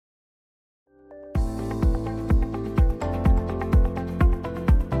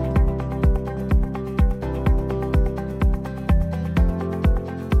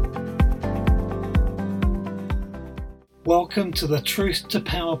Welcome to the Truth to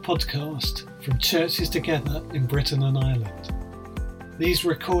Power podcast from Churches Together in Britain and Ireland. These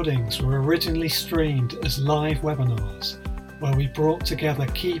recordings were originally streamed as live webinars where we brought together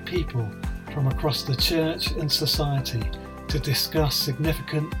key people from across the church and society to discuss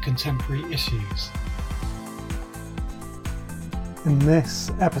significant contemporary issues. In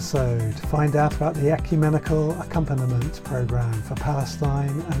this episode, find out about the Ecumenical Accompaniment Programme for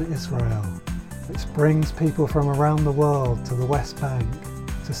Palestine and Israel, which brings people from around the world to the West Bank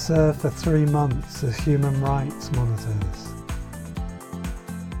to serve for 3 months as human rights monitors.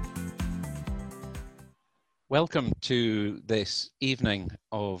 Welcome to this evening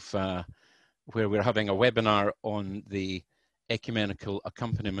of where we're having a webinar on the Ecumenical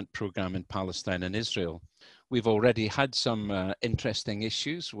Accompaniment Programme in Palestine and Israel. We've already had some interesting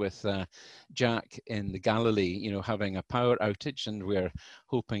issues with Jack in the Galilee, having a power outage, and we're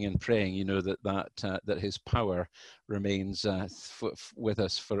hoping and praying, that his power remains with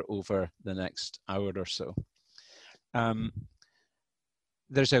us for over the next hour or so.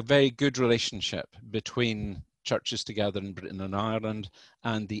 There's a very good relationship between Churches Together in Britain and Ireland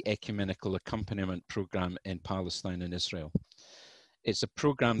and the Ecumenical Accompaniment Programme in Palestine and Israel. It's a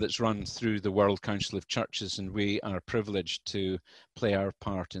programme that's run through the World Council of Churches, and we are privileged to play our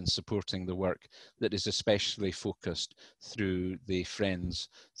part in supporting the work that is especially focused through the Friends,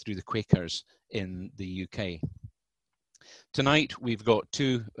 through the Quakers in the UK. Tonight we've got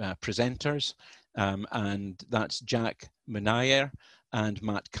 2 presenters, and that's Jack Minayer and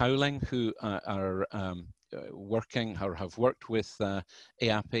Matt Cowling, who are working or have worked with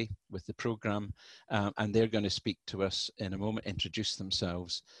EAPI, with the programme, and they're going to speak to us in a moment, introduce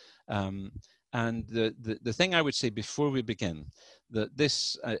themselves. And the thing I would say before we begin, that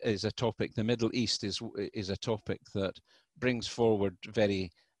this is a topic, the Middle East is a topic that brings forward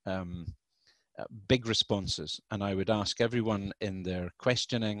very big responses, and I would ask everyone in their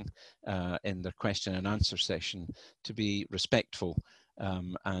questioning, in their question and answer session, to be respectful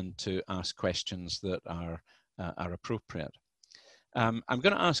and to ask questions that are appropriate. I'm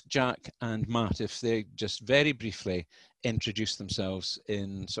going to ask Jack and Matt if they just very briefly introduce themselves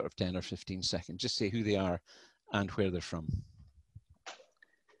in sort of 10 or 15 seconds, just say who they are and where they're from.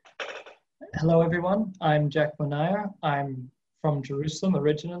 Hello everyone, I'm Jack Minayer. I'm from Jerusalem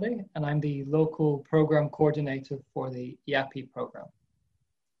originally, and I'm the local program coordinator for the EAPI program.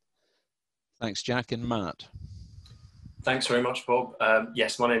 Thanks, Jack. And Matt? Thanks very much, Bob.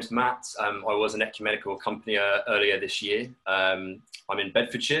 Yes, my name's Matt. I was an ecumenical accompanier earlier this year. I'm in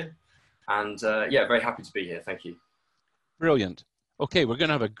Bedfordshire, and very happy to be here. Thank you. Brilliant. Okay, we're going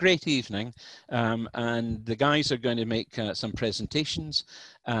to have a great evening, and the guys are going to make some presentations,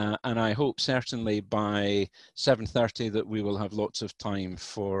 and I hope certainly by 7:30 that we will have lots of time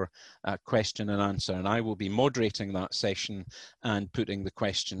for question and answer, and I will be moderating that session and putting the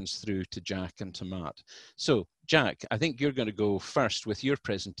questions through to Jack and to Matt. So, Jack, I think you're going to go first with your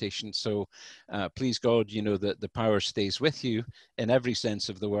presentation, so please God, that the power stays with you in every sense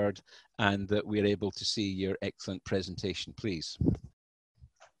of the word, and that we're able to see your excellent presentation, please.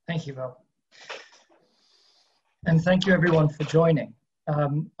 Thank you, Bob. And thank you everyone for joining.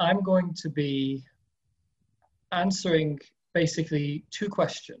 I'm going to be answering basically 2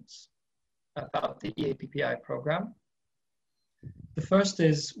 questions about the EAPPI program. The first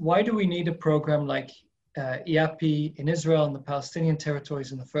is, why do we need a program like EAPI in Israel and the Palestinian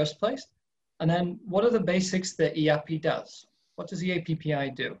territories in the first place? And then what are the basics that EAPI does? What does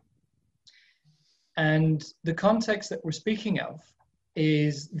EAPPI do? And the context that we're speaking of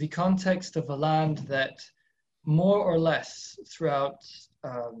is the context of a land that more or less throughout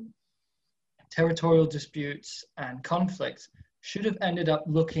territorial disputes and conflicts should have ended up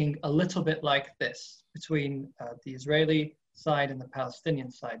looking a little bit like this between the Israeli side and the Palestinian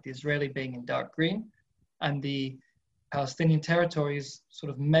side, the Israeli being in dark green and the Palestinian territories sort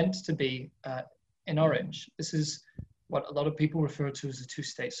of meant to be in orange. This is what a lot of people refer to as a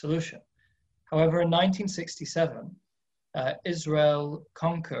 2-state solution. However, in 1967, Israel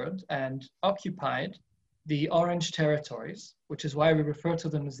conquered and occupied the Orange territories, which is why we refer to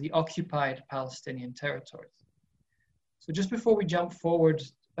them as the occupied Palestinian territories. So just before we jump forward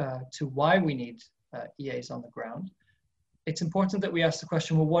to why we need EAs on the ground, it's important that we ask the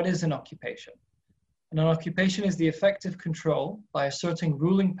question, well, what is an occupation? And an occupation is the effective control by asserting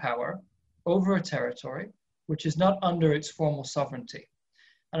ruling power over a territory which is not under its formal sovereignty.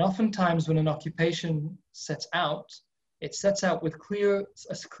 And oftentimes when an occupation sets out, it sets out with a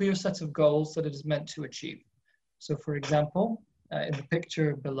clear set of goals that it is meant to achieve. So for example, in the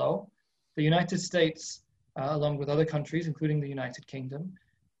picture below, the United States, along with other countries, including the United Kingdom,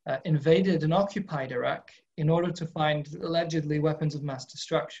 invaded and occupied Iraq in order to find allegedly weapons of mass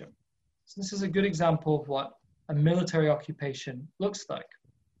destruction. So this is a good example of what a military occupation looks like.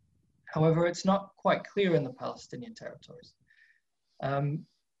 However, it's not quite clear in the Palestinian territories. And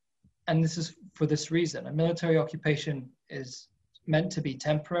this is for this reason. A military occupation is meant to be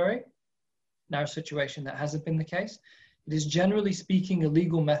temporary. In our situation, that hasn't been the case. It is generally speaking a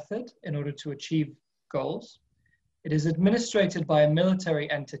legal method in order to achieve goals. It is administrated by a military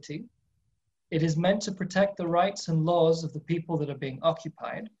entity. It is meant to protect the rights and laws of the people that are being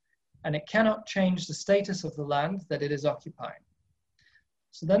occupied, and it cannot change the status of the land that it is occupying.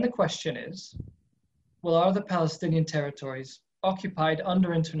 So then the question is, well, are the Palestinian territories occupied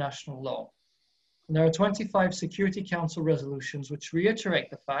under international law? And there are 25 Security Council resolutions which reiterate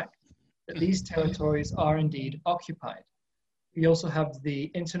the fact that these territories are indeed occupied. We also have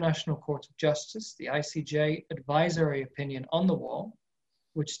the International Court of Justice, the ICJ advisory opinion on the wall,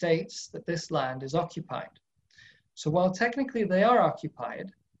 which states that this land is occupied. So while technically they are occupied,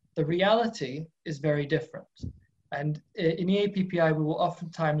 the reality is very different. And in EAPPI, we will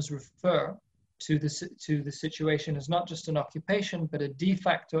oftentimes refer to the situation as not just an occupation, but a de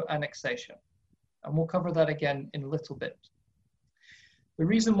facto annexation. And we'll cover that again in a little bit. The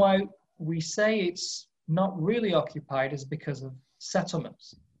reason why we say it's not really occupied is because of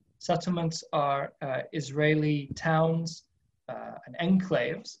settlements. Settlements are Israeli towns and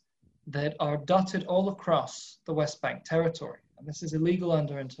enclaves that are dotted all across the West Bank territory. And this is illegal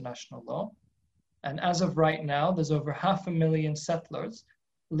under international law. And as of right now, there's over 500,000 settlers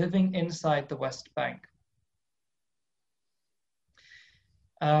living inside the West Bank.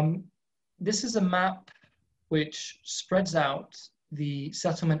 This is a map which spreads out the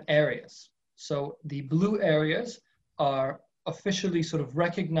settlement areas. So the blue areas are officially sort of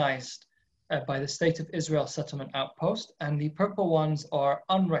recognized by the State of Israel settlement outpost, and the purple ones are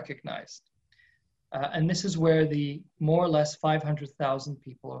unrecognized. And this is where the more or less 500,000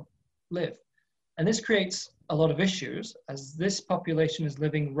 people live. And this creates a lot of issues, as this population is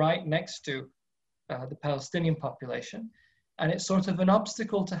living right next to the Palestinian population. And it's sort of an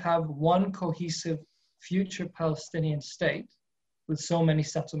obstacle to have one cohesive future Palestinian state with so many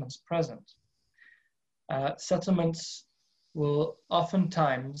settlements present. Settlements will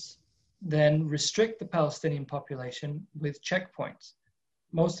oftentimes then restrict the Palestinian population with checkpoints.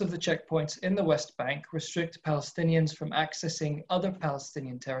 Most of the checkpoints in the West Bank restrict Palestinians from accessing other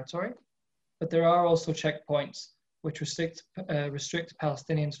Palestinian territory, but there are also checkpoints which restrict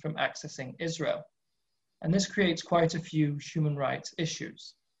Palestinians from accessing Israel. And this creates quite a few human rights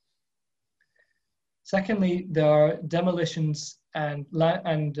issues. Secondly, there are demolitions and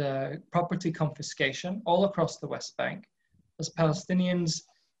property confiscation all across the West Bank, as Palestinians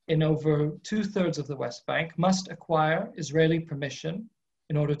in over 2/3 of the West Bank must acquire Israeli permission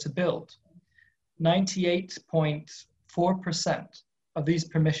in order to build. 98.4% of these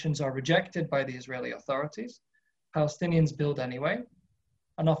permissions are rejected by the Israeli authorities. Palestinians build anyway,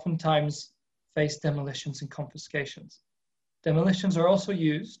 and oftentimes face demolitions and confiscations. Demolitions are also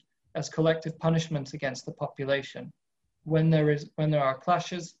used as collective punishments against the population when there are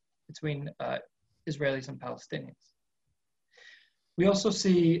clashes between Israelis and Palestinians. We also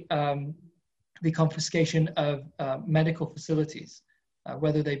see the confiscation of medical facilities,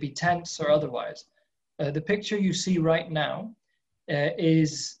 whether they be tents or otherwise. The picture you see right now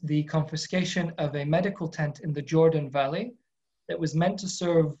is the confiscation of a medical tent in the Jordan Valley that was meant to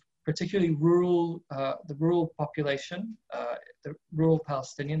serve particularly the rural population, the rural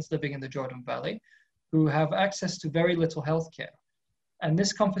Palestinians living in the Jordan Valley, who have access to very little healthcare. And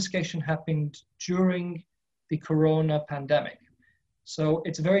this confiscation happened during the Corona pandemic. So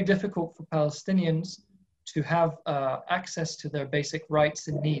it's very difficult for Palestinians to have access to their basic rights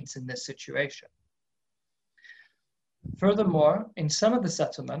and needs in this situation. Furthermore, in some of the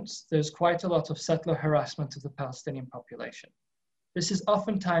settlements, there's quite a lot of settler harassment of the Palestinian population. This is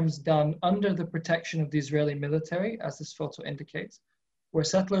oftentimes done under the protection of the Israeli military, as this photo indicates, where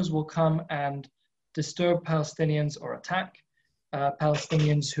settlers will come and disturb Palestinians or attack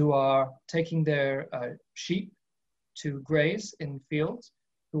Palestinians who are taking their sheep to graze in fields,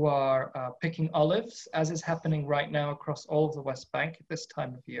 who are picking olives, as is happening right now across all of the West Bank at this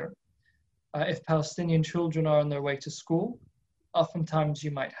time of year. If Palestinian children are on their way to school, oftentimes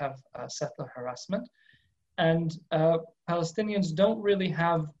you might have settler harassment. And Palestinians don't really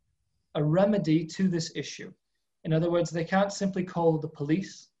have a remedy to this issue. In other words, they can't simply call the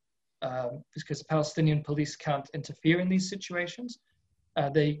police because Palestinian police can't interfere in these situations.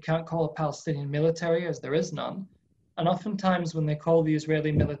 They can't call a Palestinian military, as there is none. And oftentimes when they call the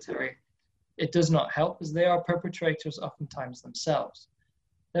Israeli military, it does not help, as they are perpetrators oftentimes themselves.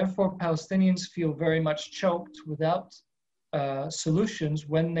 Therefore, Palestinians feel very much choked without solutions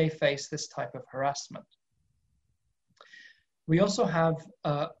when they face this type of harassment. We also have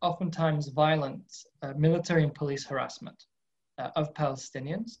oftentimes violent military and police harassment of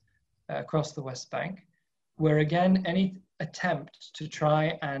Palestinians across the West Bank, where again, any attempt to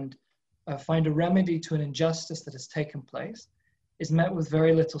try and find a remedy to an injustice that has taken place is met with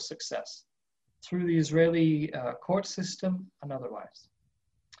very little success through the Israeli court system and otherwise.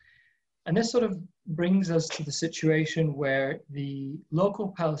 And this sort of brings us to the situation where the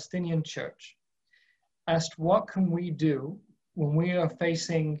local Palestinian church asked, what can we do when we are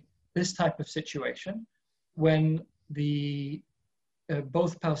facing this type of situation, when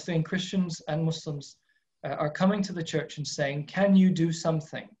both Palestinian Christians and Muslims are coming to the church and saying, can you do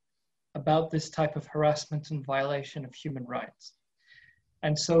something about this type of harassment and violation of human rights?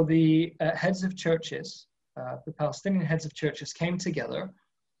 And so the heads of churches, the Palestinian heads of churches came together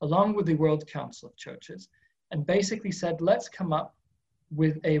along with the World Council of Churches and basically said, let's come up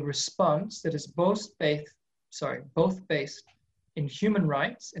with a response that is both based in human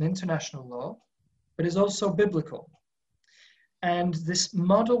rights and international law, but is also biblical. And this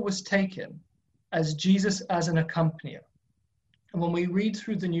model was taken as Jesus as an accompanier. And when we read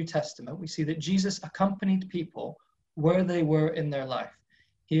through the New Testament, we see that Jesus accompanied people where they were in their life.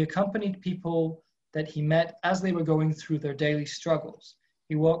 He accompanied people that he met as they were going through their daily struggles.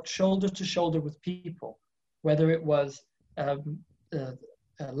 He walked shoulder to shoulder with people, whether it was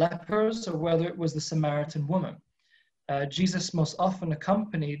lepers or whether it was the Samaritan woman. Jesus most often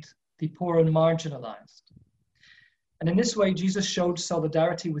accompanied the poor and marginalized. And in this way, Jesus showed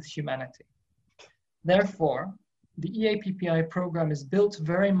solidarity with humanity. Therefore, the EAPPI program is built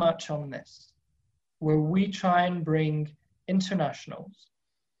very much on this, where we try and bring internationals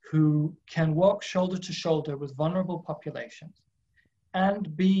who can walk shoulder to shoulder with vulnerable populations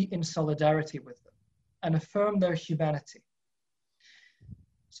and be in solidarity with them and affirm their humanity.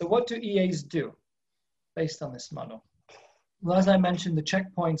 So what do EAs do based on this model? Well, as I mentioned, the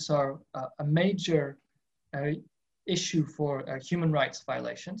checkpoints are a major issue for human rights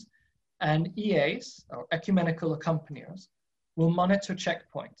violations, and EAs, or ecumenical accompaniers, will monitor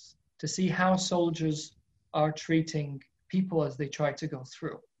checkpoints to see how soldiers are treating people as they try to go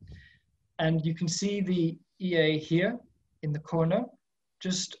through. And you can see the EA here in the corner,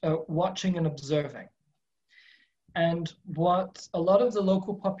 just watching and observing. And what a lot of the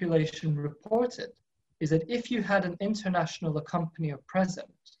local population reported is that if you had an international accompanier present,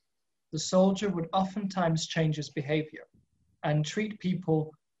 the soldier would oftentimes change his behavior and treat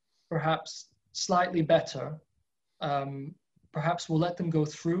people perhaps slightly better, perhaps will let them go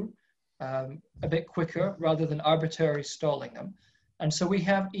through a bit quicker rather than arbitrarily stalling them. And so we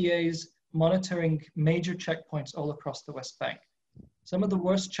have EAs monitoring major checkpoints all across the West Bank. Some of the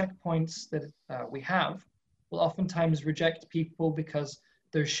worst checkpoints that we have will oftentimes reject people because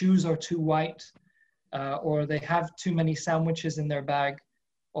their shoes are too white, or they have too many sandwiches in their bag,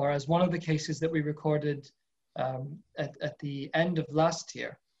 or as one of the cases that we recorded at the end of last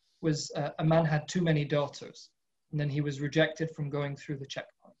year was a man had too many daughters, and then he was rejected from going through the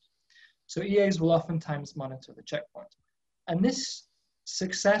checkpoint. So EAs will oftentimes monitor the checkpoint. And this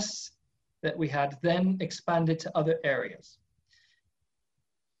success that we had then expanded to other areas.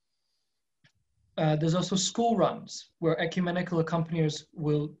 There's also school runs where ecumenical accompaniers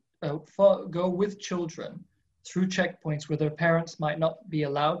will go with children through checkpoints where their parents might not be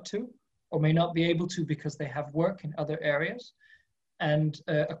allowed to or may not be able to because they have work in other areas. And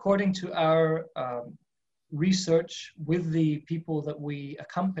according to our research with the people that we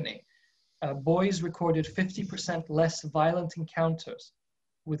accompany, boys recorded 50% less violent encounters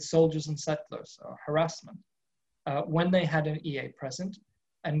with soldiers and settlers, or harassment, when they had an EA present,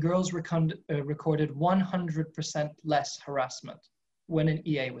 and girls recorded 100% less harassment when an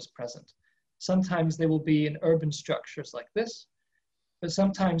EA was present. Sometimes they will be in urban structures like this, but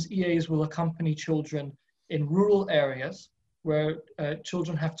sometimes EAs will accompany children in rural areas where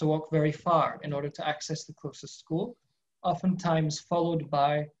children have to walk very far in order to access the closest school, oftentimes followed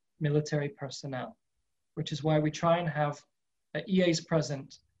by military personnel, which is why we try and have EAs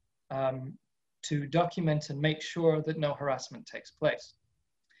present to document and make sure that no harassment takes place.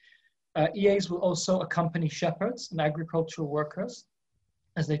 EAs will also accompany shepherds and agricultural workers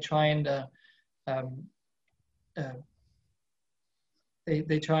as they try and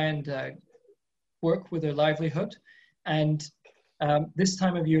work with their livelihood. And this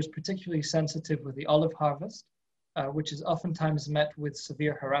time of year is particularly sensitive with the olive harvest, which is oftentimes met with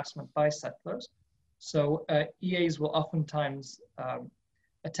severe harassment by settlers. So EAs will oftentimes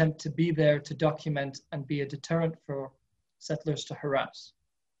attempt to be there to document and be a deterrent for settlers to harass.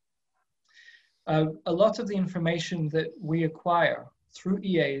 A lot of the information that we acquire through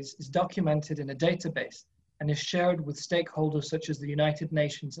EAs is documented in a database and is shared with stakeholders such as the United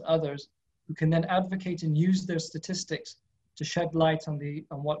Nations and others, who can then advocate and use their statistics to shed light on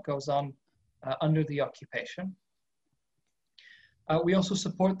what goes on under the occupation. We also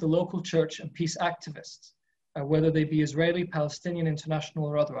support the local church and peace activists, whether they be Israeli, Palestinian, international,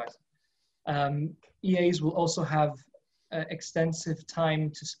 or otherwise. EAs will also have extensive time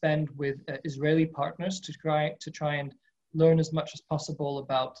to spend with Israeli partners to try and learn as much as possible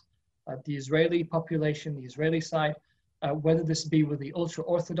about the Israeli population, the Israeli side, whether this be with the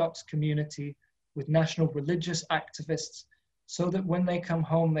ultra-Orthodox community, with national religious activists, so that when they come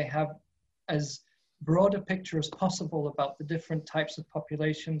home, they have as broad a picture as possible about the different types of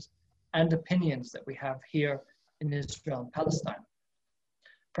populations and opinions that we have here in Israel and Palestine.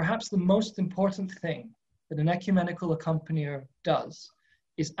 Perhaps the most important thing that an ecumenical accompanier does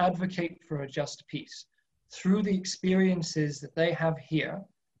is advocate for a just peace. Through the experiences that they have here,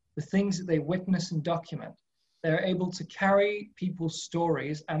 the things that they witness and document, they're able to carry people's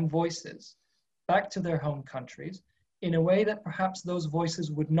stories and voices back to their home countries in a way that perhaps those voices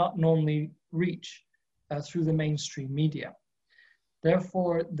would not normally reach through the mainstream media.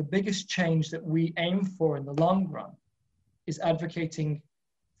 Therefore, the biggest change that we aim for in the long run is advocating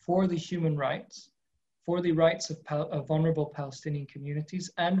for the human rights, for the rights of vulnerable Palestinian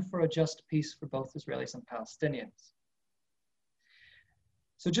communities, and for a just peace for both Israelis and Palestinians.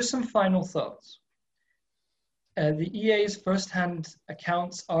 So just some final thoughts. The EA's first-hand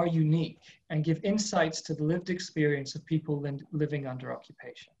accounts are unique and give insights to the lived experience of people living under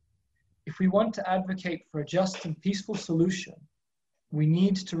occupation. If we want to advocate for a just and peaceful solution, we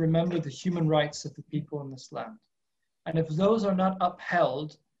need to remember the human rights of the people in this land. And if those are not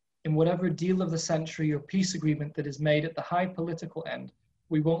upheld in whatever deal of the century or peace agreement that is made at the high political end,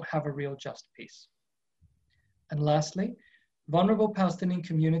 we won't have a real just peace. And lastly, vulnerable Palestinian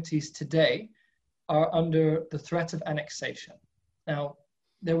communities today are under the threat of annexation. Now,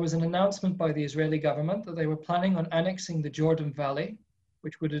 there was an announcement by the Israeli government that they were planning on annexing the Jordan Valley,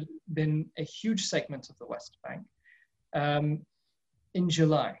 which would have been a huge segment of the West Bank, in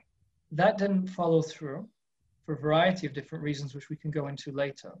July. That didn't follow through for a variety of different reasons, which we can go into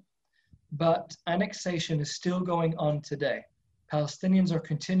later. But annexation is still going on today. Palestinians are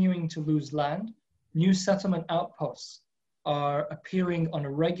continuing to lose land. New settlement outposts are appearing on a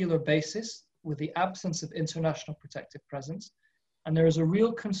regular basis with the absence of international protective presence. And there is a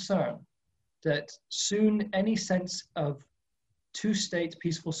real concern that soon any sense of two-state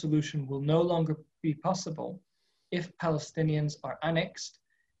peaceful solution will no longer be possible if Palestinians are annexed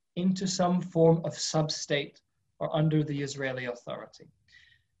into some form of sub-state or under the Israeli authority.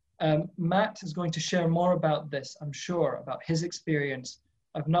 Matt is going to share more about this, I'm sure, about his experience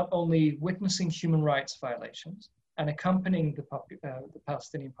of not only witnessing human rights violations and accompanying the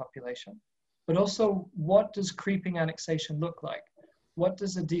Palestinian population, but also what does creeping annexation look like? What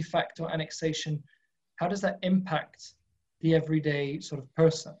does a de facto annexation, how does that impact the everyday sort of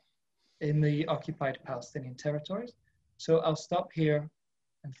person in the occupied Palestinian territories? So I'll stop here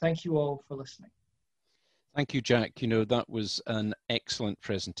and thank you all for listening. Thank you, Jack. You know, that was an excellent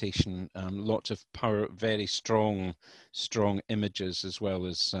presentation. Lots of power, very strong images, as well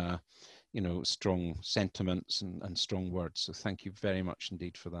as, you know, strong sentiments and strong words. So thank you very much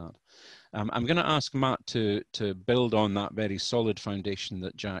indeed for that. I'm going to ask Matt to build on that very solid foundation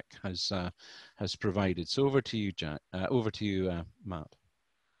that Jack has provided. So over to you, Jack. Over to you, Matt.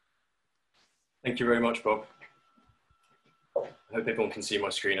 Thank you very much, Bob. I hope everyone can see my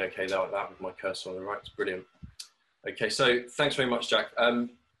screen okay like that with my cursor on the right. It's brilliant. Okay, so thanks very much, Jack.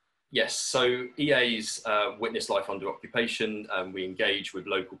 Yes, so EA's witness life under occupation. We engage with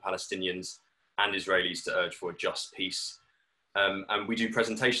local Palestinians and Israelis to urge for a just peace. And we do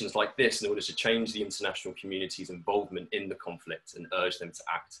presentations like this in order to change the international community's involvement in the conflict and urge them to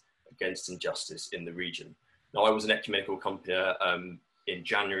act against injustice in the region. Now, I was an ecumenical accompanier in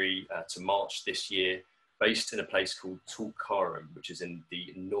January to March this year, based in a place called Tulkarem, which is in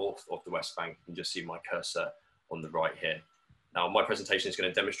the north of the West Bank. You can just see my cursor on the right here. Now, my presentation is going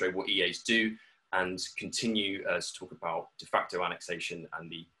to demonstrate what EAs do and continue to talk about de facto annexation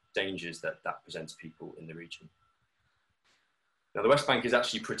and the dangers that presents people in the region. Now, the West Bank is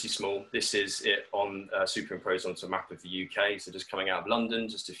actually pretty small. This is it on superimposed onto a map of the UK. So just coming out of London,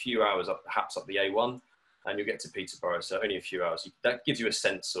 just a few hours up, perhaps up the A1, and you'll get to Peterborough. So only a few hours. That gives you a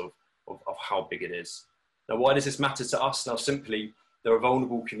sense of how big it is. Now, why does this matter to us? Now, simply, there are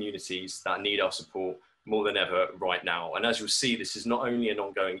vulnerable communities that need our support more than ever right now. And as you'll see, this is not only an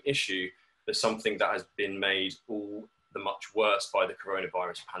ongoing issue, but something that has been made all the much worse by the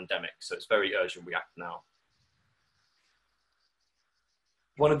coronavirus pandemic. So it's very urgent we act now.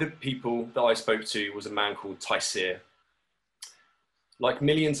 One of the people that I spoke to was a man called Taisir. Like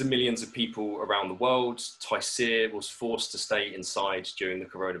millions and millions of people around the world, Taisir was forced to stay inside during the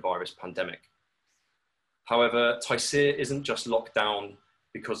coronavirus pandemic. However, Taisir isn't just locked down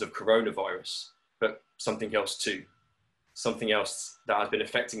because of coronavirus, but something else too. Something else that has been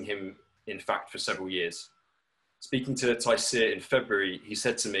affecting him, in fact, for several years. Speaking to Taisir in February, he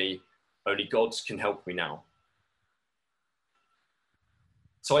said to me, "Only God can help me now."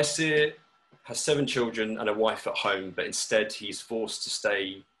 Taisir has 7 children and a wife at home, but instead he's forced to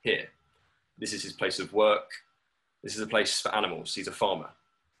stay here. This is his place of work. This is a place for animals. He's a farmer.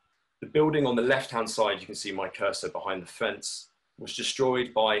 The building on the left-hand side, you can see my cursor behind the fence, was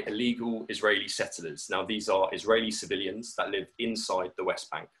destroyed by illegal Israeli settlers. Now, these are Israeli civilians that live inside the West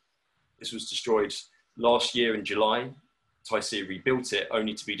Bank. This was destroyed last year in July. Taisir rebuilt it,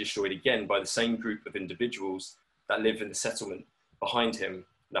 only to be destroyed again by the same group of individuals that live in the settlement behind him,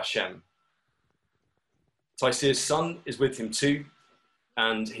 Lashem. Taisir's son is with him too,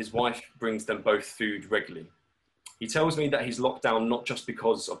 and his wife brings them both food regularly. He tells me that he's locked down not just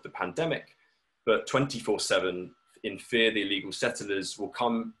because of the pandemic, but 24/7 in fear the illegal settlers will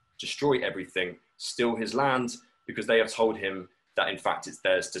come, destroy everything, steal his land, because they have told him that in fact it's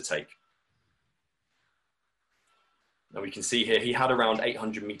theirs to take. Now we can see here, he had around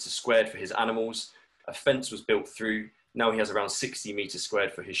 800 meters squared for his animals. A fence was built through. Now he has around 60 meters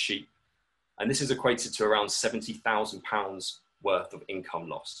squared for his sheep. And this is equated to around £70,000 worth of income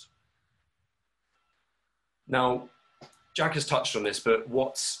lost. Now, Jack has touched on this, but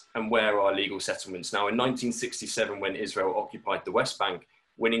what and where are legal settlements? Now, in 1967, when Israel occupied the West Bank,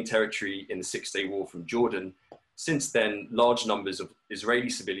 winning territory in the Six-Day War from Jordan, since then, large numbers of Israeli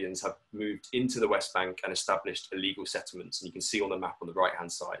civilians have moved into the West Bank and established illegal settlements. And you can see on the map on the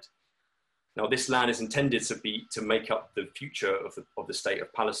right-hand side. Now, this land is intended to make up the future of the state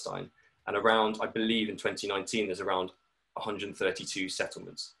of Palestine. And around, I believe in 2019, there's around 132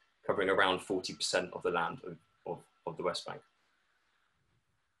 settlements, covering around 40% of the land of the West Bank.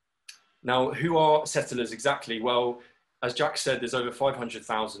 Now, who are settlers exactly? Well, as Jack said, there's over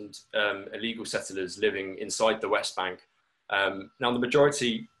 500,000 illegal settlers living inside the West Bank. Now, the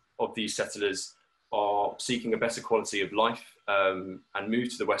majority of these settlers are seeking a better quality of life and move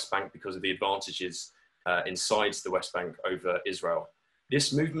to the West Bank because of the advantages inside the West Bank over Israel.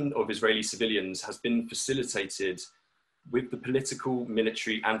 This movement of Israeli civilians has been facilitated with the political,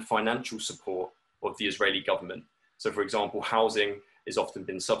 military, and financial support of the Israeli government. So, for example, housing has often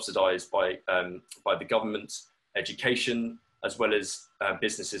been subsidized by the government, education, as well as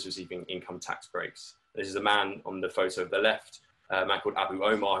businesses receiving income tax breaks. This is a man on the photo of the left, a man called Abu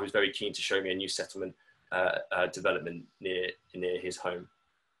Omar, who's very keen to show me a new settlement development near his home.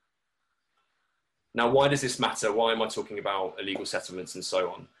 Now, why does this matter? Why am I talking about illegal settlements and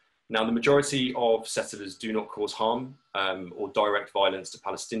so on? Now, the majority of settlers do not cause harm or direct violence to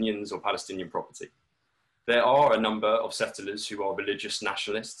Palestinians or Palestinian property. There are a number of settlers who are religious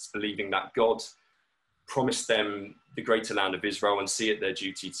nationalists, believing that God promised them the greater land of Israel and see it their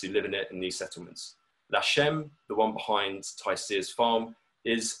duty to live in it in these settlements. Lashem, the one behind Taisir's farm,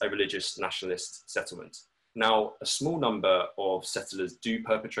 is a religious nationalist settlement. Now, a small number of settlers do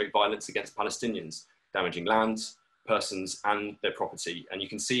perpetrate violence against Palestinians, damaging lands, persons, and their property. And you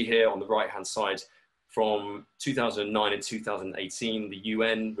can see here on the right-hand side, from 2009 and 2018, the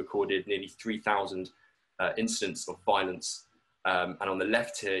UN recorded nearly 3,000 incidents of violence. And on the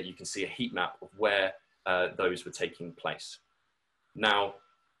left here, you can see a heat map of where those were taking place. Now,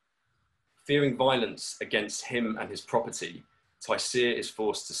 fearing violence against him and his property, Taisir is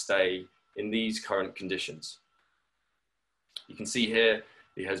forced to stay in these current conditions. You can see here,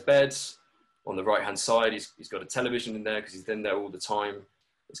 he has beds. On the right-hand side, he's got a television in there because he's in there all the time.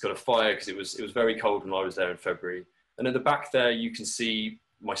 It's got a fire because it was very cold when I was there in February. And at the back there, you can see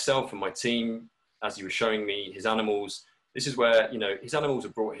myself and my team, as he was showing me his animals. This is where, his animals are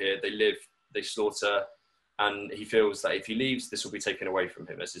brought here, they live, they slaughter, and he feels that if he leaves, this will be taken away from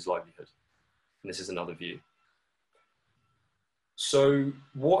him as his livelihood. And this is another view. So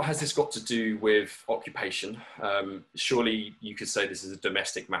what has this got to do with occupation? Surely you could say this is a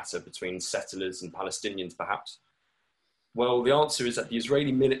domestic matter between settlers and Palestinians, perhaps. Well, the answer is that the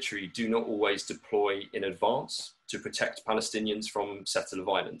Israeli military do not always deploy in advance to protect Palestinians from settler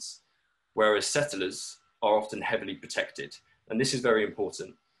violence, whereas settlers are often heavily protected. And this is very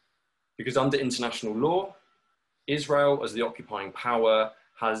important because under international law, Israel, as the occupying power,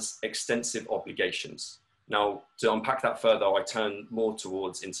 has extensive obligations. Now, to unpack that further, I turn more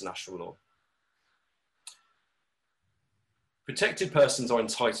towards international law. Protected persons are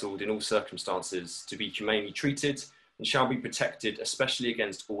entitled in all circumstances to be humanely treated and shall be protected, especially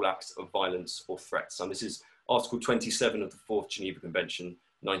against all acts of violence or threats. And this is Article 27 of the Fourth Geneva Convention,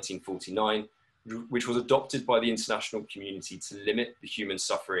 1949, which was adopted by the international community to limit the human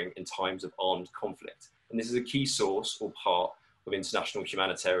suffering in times of armed conflict. And this is a key source or part of international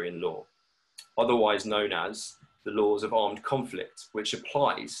humanitarian law, otherwise known as the laws of armed conflict, which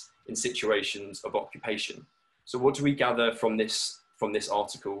applies in situations of occupation. So what do we gather from this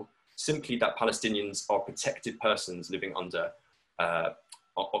article? Simply that Palestinians are protected persons living under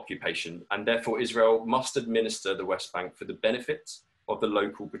occupation, and therefore Israel must administer the West Bank for the benefit of the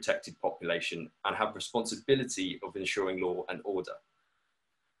local protected population and have responsibility of ensuring law and order.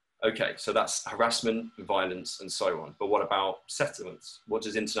 Okay, so that's harassment, violence, and so on. But what about settlements? What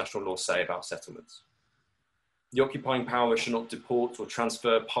does international law say about settlements? The occupying power shall not deport or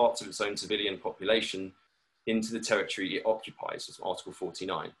transfer parts of its own civilian population into the territory it occupies, as Article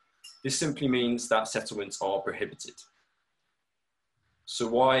 49. This simply means that settlements are prohibited. So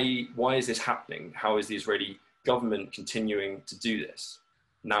why is this happening? How is the Israeli government continuing to do this?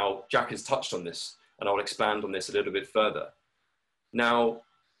 Now, Jack has touched on this, and I'll expand on this a little bit further. Now,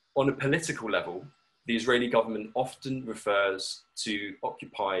 on a political level, the Israeli government often refers to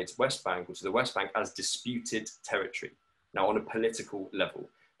occupied West Bank, or to the West Bank, as disputed territory. Now, on a political level,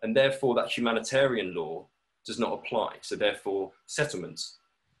 and therefore that humanitarian law does not apply. So therefore, settlements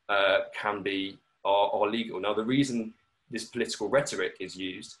are legal. Now, the reason this political rhetoric is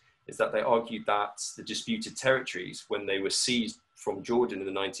used is that they argued that the disputed territories, when they were seized from Jordan in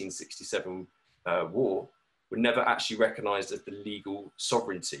the 1967 war, were never actually recognized as the legal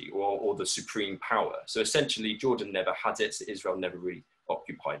sovereignty or the supreme power. So essentially, Jordan never had it, so Israel never really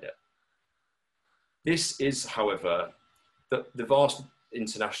occupied it. This is, however, the vast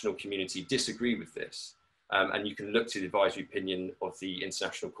international community disagree with this. And you can look to the advisory opinion of the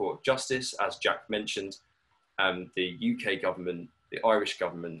International Court of Justice, as Jack mentioned. The UK government, the Irish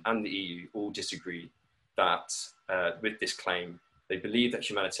government, and the EU all disagree that with this claim. They believe that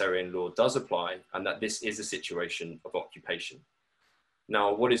humanitarian law does apply and that this is a situation of occupation.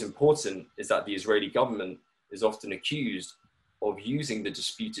 Now, what is important is that the Israeli government is often accused of using the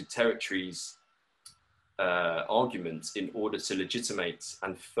disputed territories argument in order to legitimate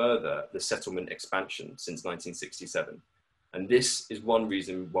and further the settlement expansion since 1967. And this is one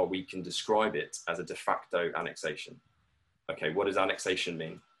reason why we can describe it as a de facto annexation. Okay, what does annexation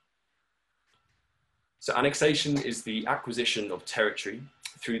mean? So annexation is the acquisition of territory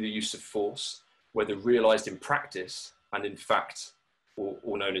through the use of force, whether realized in practice and in fact, or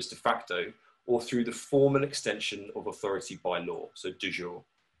known as de facto, or through the formal extension of authority by law, so de jure.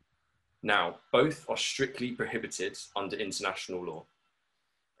 Now, both are strictly prohibited under international law.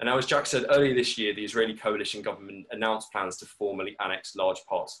 And now, as Jack said, earlier this year, the Israeli coalition government announced plans to formally annex large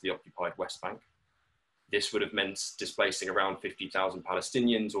parts of the occupied West Bank. This would have meant displacing around 50,000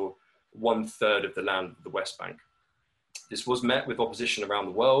 Palestinians, or 1/3 of the land of the West Bank. This was met with opposition around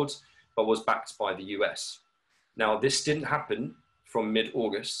the world, but was backed by the US. Now, this didn't happen from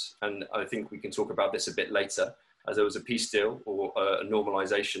mid-August, and I think we can talk about this a bit later, as there was a peace deal or a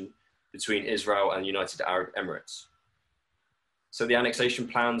normalization between Israel and United Arab Emirates. So the annexation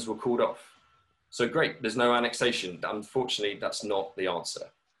plans were called off. So great, there's no annexation. Unfortunately, that's not the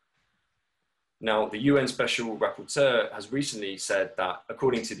answer. Now, the UN Special Rapporteur has recently said that,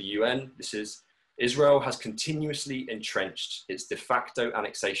 according to the UN, Israel has continuously entrenched its de facto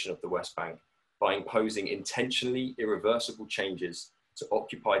annexation of the West Bank by imposing intentionally irreversible changes to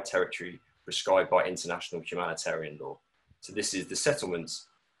occupied territory prescribed by international humanitarian law. So this is the settlements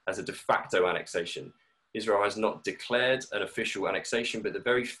as a de facto annexation. Israel has not declared an official annexation, but the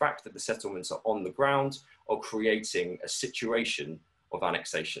very fact that the settlements are on the ground are creating a situation of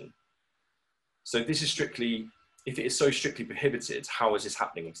annexation. So this is strictly, if it is so strictly prohibited, how is this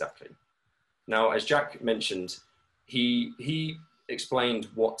happening exactly? Now, as Jack mentioned, he explained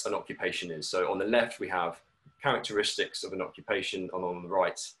what an occupation is. So on the left, we have characteristics of an occupation, and on the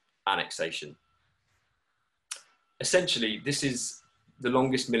right, annexation. Essentially, this is the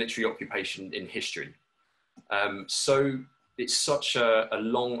longest military occupation in history. So it's such a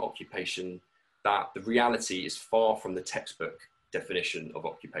long occupation that the reality is far from the textbook definition of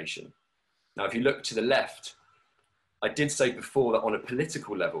occupation. Now, if you look to the left, I did say before that on a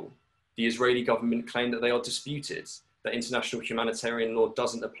political level, the Israeli government claimed that they are disputed, that international humanitarian law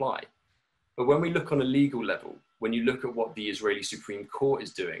doesn't apply. But when we look on a legal level, when you look at what the Israeli Supreme Court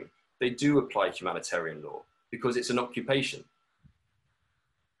is doing, they do apply humanitarian law because it's an occupation.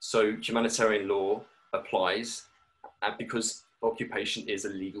 So humanitarian law applies because occupation is a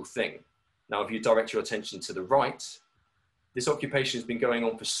legal thing. Now, if you direct your attention to the right, This occupation has been going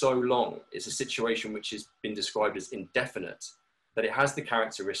on for so long. It's a situation which has been described as indefinite, that it has the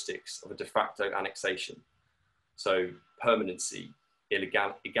characteristics of a de facto annexation. So permanency,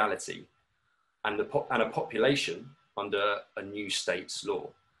 illegality, and a population under a new state's law.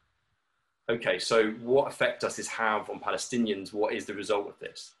 Okay, so what effect does this have on Palestinians? What is the result of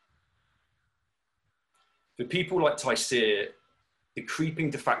this? For people like Taisir, the creeping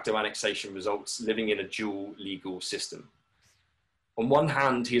de facto annexation results living in a dual legal system. On one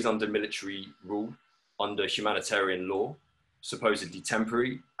hand, he is under military rule, under humanitarian law, supposedly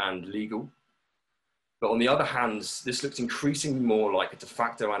temporary and legal. But on the other hand, this looks increasingly more like a de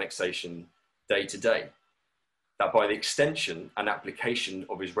facto annexation day to day. That by the extension and application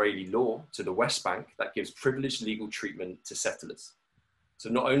of Israeli law to the West Bank, that gives privileged legal treatment to settlers. So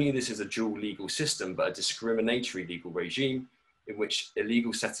not only this is a dual legal system, but a discriminatory legal regime in which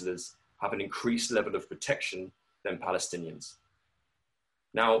illegal settlers have an increased level of protection than Palestinians.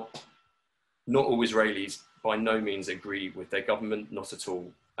 Now, not all Israelis by no means agree with their government, not at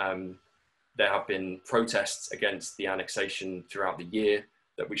all. There have been protests against the annexation throughout the year,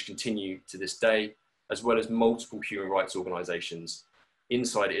 which continue to this day, as well as multiple human rights organizations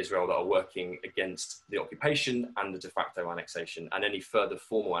inside Israel that are working against the occupation and the de facto annexation and any further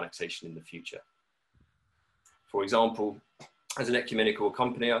formal annexation in the future. For example, as an ecumenical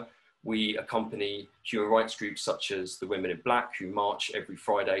accompanier, we accompany human rights groups such as the Women in Black, who march every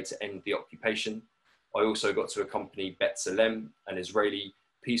Friday to end the occupation. I also got to accompany B'Tselem, an Israeli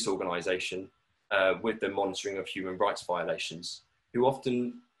peace organization, with the monitoring of human rights violations, who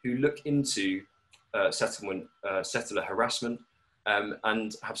look into settler harassment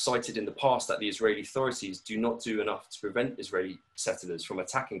and have cited in the past that the Israeli authorities do not do enough to prevent Israeli settlers from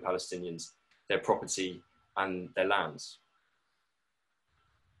attacking Palestinians, their property and their lands.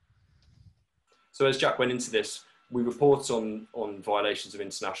 So as Jack went into this, we report on violations of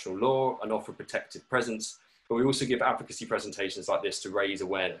international law and offer protective presence, but we also give advocacy presentations like this to raise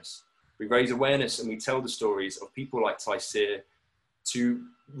awareness. We raise awareness and we tell the stories of people like Taisir to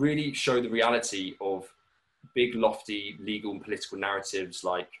really show the reality of big, lofty legal and political narratives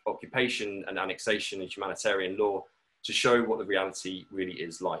like occupation and annexation and humanitarian law, to show what the reality really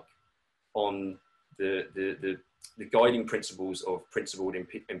is like on the guiding principles of principled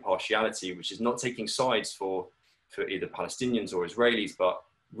impartiality, which is not taking sides for either Palestinians or Israelis, but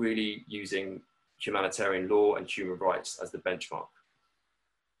really using humanitarian law and human rights as the benchmark.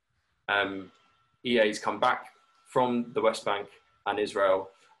 EAs come back from the West Bank and Israel,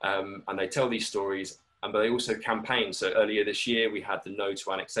 and they tell these stories, but they also campaign. So earlier this year, we had the No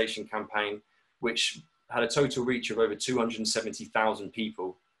to Annexation campaign, which had a total reach of over 270,000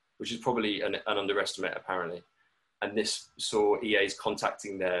 people, which is probably an underestimate apparently. And this saw EAs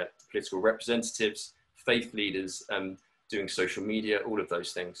contacting their political representatives, faith leaders, doing social media, all of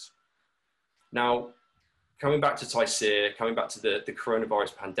those things. Now, coming back to Taisir, coming back to the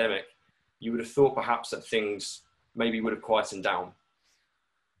coronavirus pandemic, you would have thought perhaps that things maybe would have quietened down.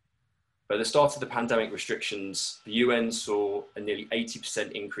 But at the start of the pandemic restrictions, the UN saw a nearly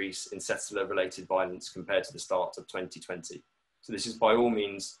 80% increase in settler-related violence compared to the start of 2020. So this is by all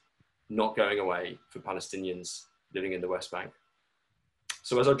means not going away for Palestinians living in the West Bank.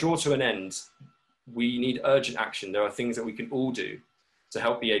 So as I draw to an end, we need urgent action. There are things that we can all do to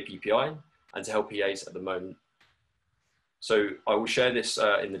help EAPPI and to help EAs at the moment. So I will share this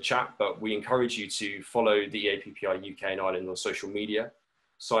in the chat, but we encourage you to follow the EAPPI UK and Ireland on social media,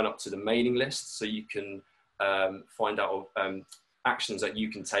 sign up to the mailing list so you can find out actions that you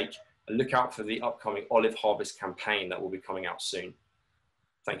can take, and look out for the upcoming Olive Harvest campaign that will be coming out soon.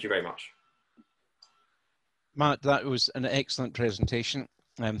 Thank you very much. Matt, that was an excellent presentation.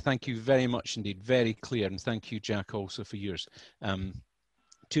 Thank you very much indeed, very clear, and thank you, Jack, also for yours.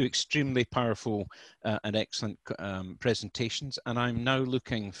 Two extremely powerful and excellent presentations, and I'm now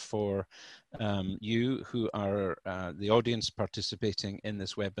looking for you who are the audience participating in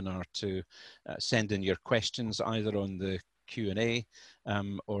this webinar to send in your questions either on the Q&A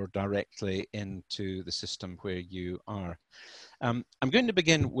or directly into the system where you are. I'm going to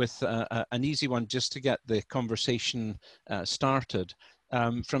begin with an easy one just to get the conversation started.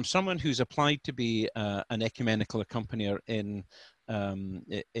 From someone who's applied to be an ecumenical accompanier in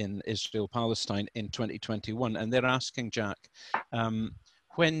Israel-Palestine in 2021, and they're asking Jack,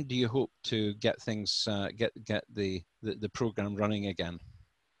 when do you hope to get things, get the program running again?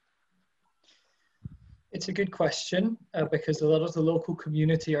 It's a good question because a lot of the local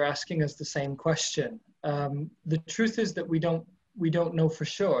community are asking us the same question. The truth is that we don't know for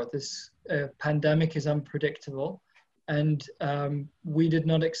sure. This pandemic is unpredictable, and we did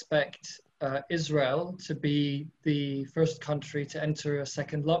not expect Israel to be the first country to enter a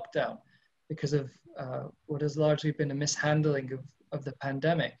second lockdown because of what has largely been a mishandling of the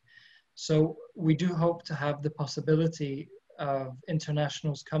pandemic. So we do hope to have the possibility of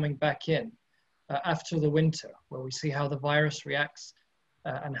internationals coming back in after the winter, where we see how the virus reacts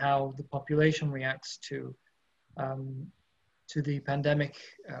and how the population reacts to the pandemic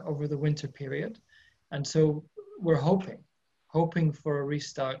over the winter period. And so we're hoping for a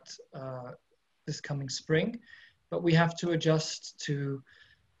restart this coming spring, but we have to adjust to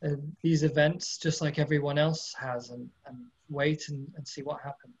these events just like everyone else has, and wait and see what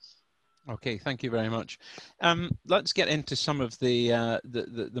happens. Okay, thank you very much. Let's get into some of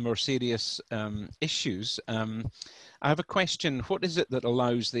the more serious issues. I have a question. What is it that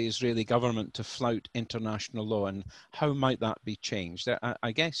allows the Israeli government to flout international law, and how might that be changed?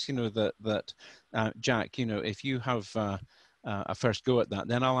 I guess, you know, that Jack, you know, if you have a first go at that,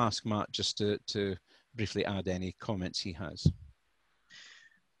 then I'll ask Matt just to briefly add any comments he has.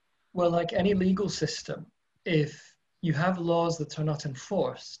 Well, like any legal system, if you have laws that are not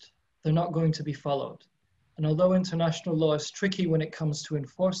enforced, they're not going to be followed. And although international law is tricky when it comes to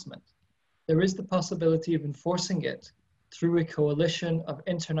enforcement, there is the possibility of enforcing it through a coalition of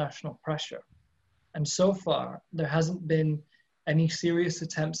international pressure. And so far, there hasn't been any serious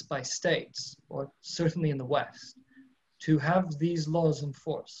attempts by states, or certainly in the West, to have these laws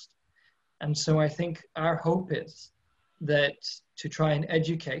enforced. And so I think our hope is that to try and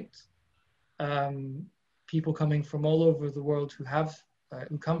educate people coming from all over the world who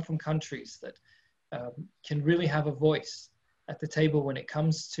come from countries that can really have a voice at the table when it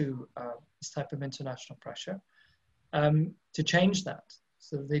comes to this type of international pressure, to change that,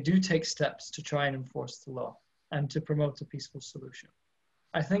 so that they do take steps to try and enforce the law and to promote a peaceful solution.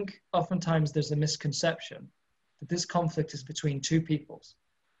 I think oftentimes there's a misconception that this conflict is between two peoples,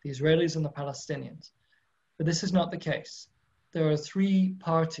 the Israelis and the Palestinians, but this is not the case. There are three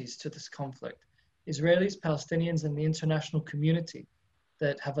parties to this conflict: Israelis, Palestinians, and the international community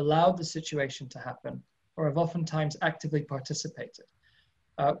that have allowed the situation to happen, or have oftentimes actively participated.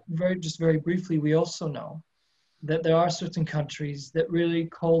 Very briefly, we also know that there are certain countries that really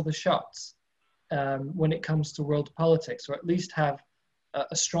call the shots when it comes to world politics, or at least have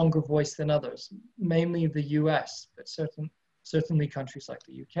a stronger voice than others, mainly the US, but certainly countries like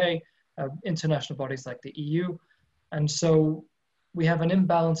the UK, international bodies like the EU. And so we have an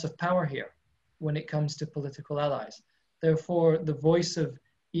imbalance of power here when it comes to political allies. Therefore, the voice of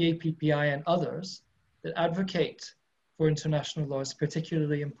EAPPI and others that advocate for international law is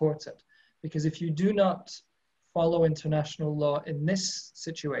particularly important, because if you do not follow international law in this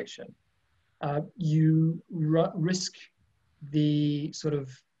situation, you risk the sort of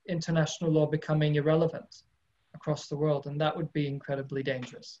international law becoming irrelevant across the world, and that would be incredibly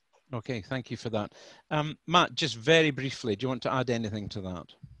dangerous. Okay, thank you for that. Matt, just very briefly, do you want to add anything to that?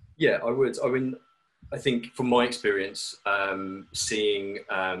 Yeah, I would. I mean, I think from my experience, seeing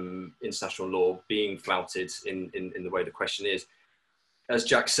international law being flouted in the way the question is, as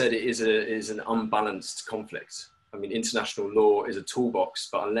Jack said, it is an unbalanced conflict. I mean, international law is a toolbox,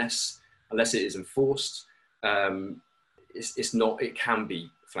 but unless it is enforced, it can be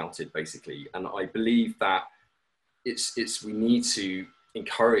flouted, basically. And I believe that we need to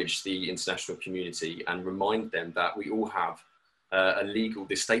encourage the international community and remind them that we all have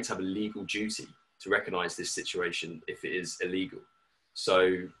the states have a legal duty to recognize this situation if it is illegal.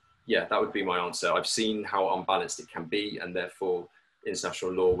 So yeah, that would be my answer. I've seen how unbalanced it can be, and therefore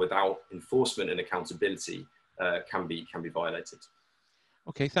international law without enforcement and accountability can be violated.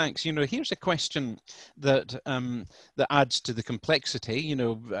 Okay, thanks. You know, here's a question that adds to the complexity. You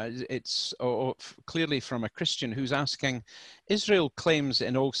know, it's clearly from a Christian who's asking, Israel claims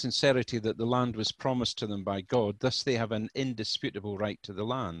in all sincerity that the land was promised to them by God, thus they have an indisputable right to the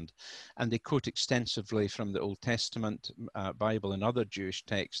land. And they quote extensively from the Old Testament, Bible, and other Jewish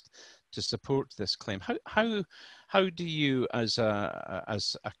texts to support this claim. How do you, as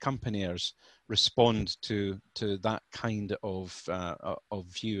accompaniers, respond to that kind of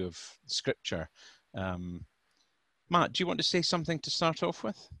view of Scripture? Matt, do you want to say something to start off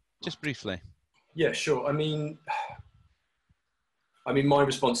with, just briefly? Yeah, sure. I mean, my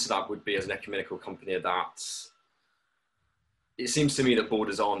response to that would be, as an ecumenical accompanier, that it seems to me that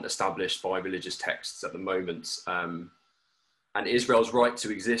borders aren't established by religious texts at the moment. And Israel's right to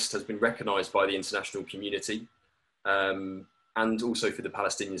exist has been recognised by the international community, and also for the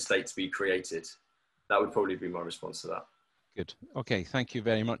Palestinian state to be created. That would probably be my response to that. Good. Okay, thank you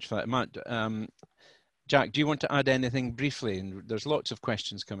very much for that. Matt, Jack, do you want to add anything briefly? And there's lots of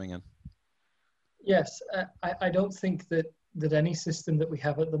questions coming in. Yes, I don't think that that any system that we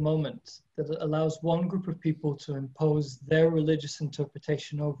have at the moment that allows one group of people to impose their religious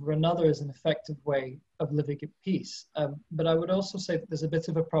interpretation over another is an effective way of living at peace. But I would also say that there's a bit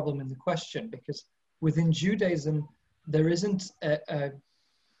of a problem in the question, because within Judaism, there isn't an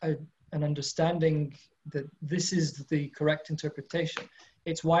understanding that this is the correct interpretation.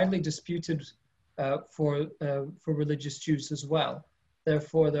 It's widely disputed for religious Jews as well.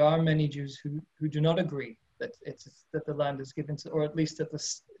 Therefore, there are many Jews who do not agree that the land is given to, or at least that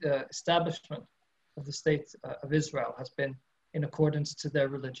the establishment of the state of Israel has been in accordance to their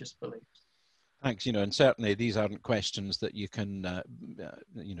religious beliefs. Thanks. And certainly these aren't questions that you can,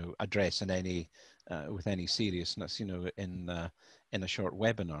 address in any with any seriousness, in a short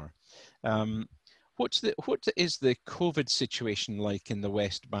webinar. What is the COVID situation like in the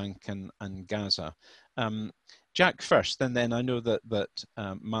West Bank and Gaza? Jack first, and then I know that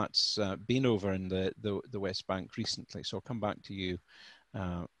Matt's been over in the West Bank recently, so I'll come back to you,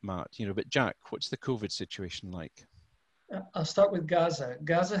 Matt. But Jack, what's the COVID situation like? I'll start with Gaza.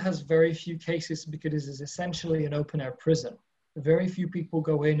 Gaza has very few cases because it is essentially an open-air prison. Very few people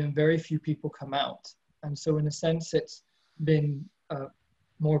go in and very few people come out. And so in a sense, it's been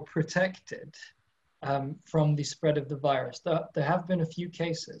more protected from the spread of the virus. There have been a few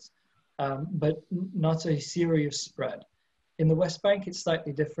cases, but not a serious spread. In the West Bank, it's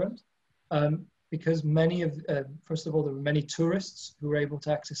slightly different because first of all, there were many tourists who were able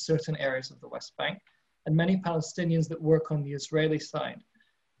to access certain areas of the West Bank, and many Palestinians that work on the Israeli side.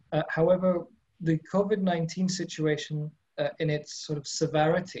 However, the COVID-19 situation in its sort of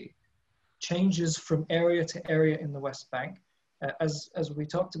severity changes from area to area in the West Bank. As we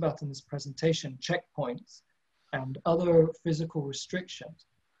talked about in this presentation, checkpoints and other physical restrictions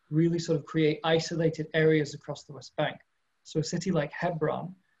really sort of create isolated areas across the West Bank. So a city like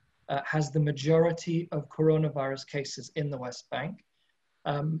Hebron has the majority of coronavirus cases in the West Bank.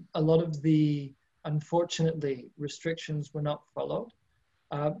 A lot of the, unfortunately, restrictions were not followed,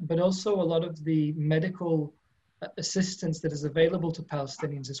 but also a lot of the medical assistance that is available to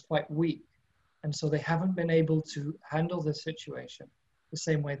Palestinians is quite weak. And so they haven't been able to handle the situation the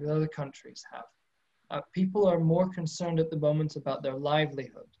same way that other countries have. People are more concerned at the moment about their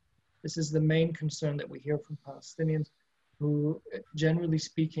livelihood. This is the main concern that we hear from Palestinians who, generally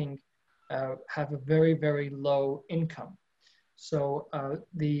speaking, have a very, very low income. So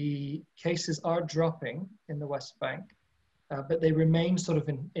the cases are dropping in the West Bank, but they remain sort of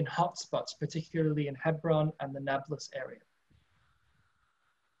in hotspots, particularly in Hebron and the Nablus area.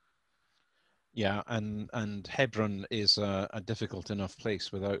 Yeah, and Hebron is a difficult enough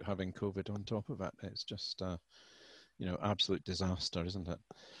place without having COVID on top of it. It's just, absolute disaster, isn't it?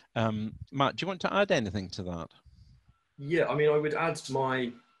 Matt, do you want to add anything to that? Yeah, I mean, I would add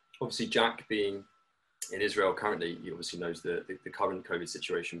obviously Jack being in Israel currently, he obviously knows the current COVID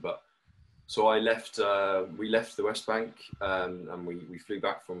situation, but so we left the West Bank and we flew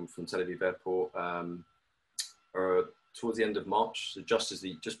back from Tel Aviv airport towards the end of March, so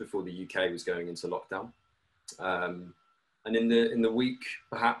just before the UK was going into lockdown, and in the week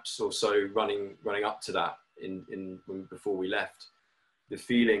perhaps or so running up to that, before we left, the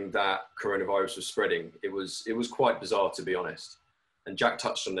feeling that coronavirus was spreading, it was quite bizarre, to be honest. And Jack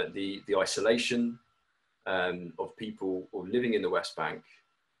touched on that, the isolation of people living in the West Bank.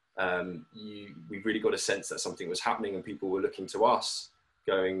 We really got a sense that something was happening, and people were looking to us,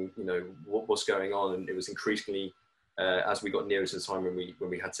 going, what's going on? And it was increasingly, as we got nearer to the time when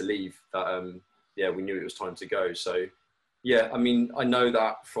we had to leave, that we knew it was time to go. So yeah, I mean, I know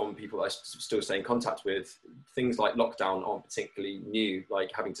that from people I still stay in contact with, things like lockdown aren't particularly new,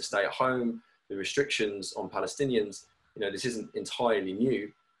 like having to stay at home, the restrictions on Palestinians, this isn't entirely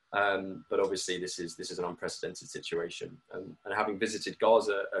new, but obviously this is an unprecedented situation. And having visited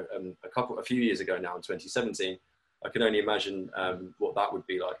Gaza a few years ago now in 2017, I can only imagine what that would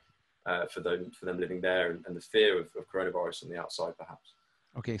be like for them living there, and the fear of coronavirus on the outside, perhaps.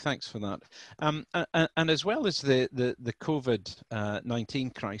 Okay, thanks for that. And as well as the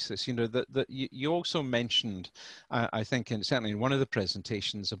COVID-19 crisis, that you also mentioned, I think, certainly in one of the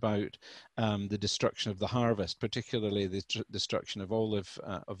presentations, about the destruction of the harvest, particularly the destruction of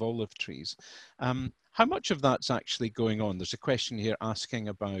olive trees. How much of that's actually going on? There's a question here asking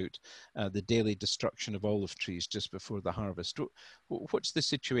about the daily destruction of olive trees just before the harvest. What's the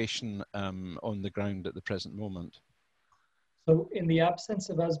situation on the ground at the present moment? So in the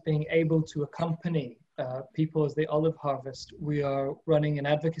absence of us being able to accompany people as they olive harvest, we are running an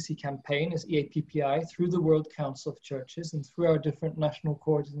advocacy campaign as EAPPI through the World Council of Churches and through our different national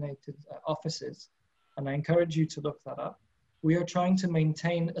coordinated offices. And I encourage you to look that up. we are trying to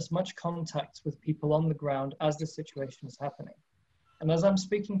maintain as much contact with people on the ground as the situation is happening. And as I'm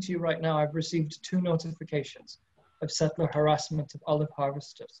speaking to you right now, I've received 2 notifications of settler harassment of olive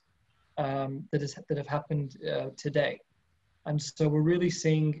harvesters that have happened today. And so we're really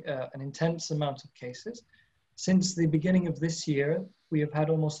seeing an intense amount of cases. Since the beginning of this year, we have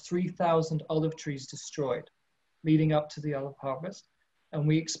had almost 3,000 olive trees destroyed leading up to the olive harvest. And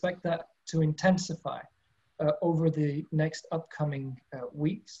we expect that to intensify over the next upcoming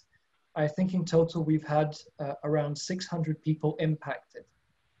weeks. I think in total we've had around 600 people impacted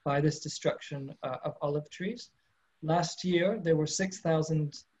by this destruction of olive trees. Last year, there were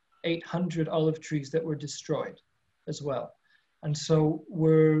 6,800 olive trees that were destroyed as well. And so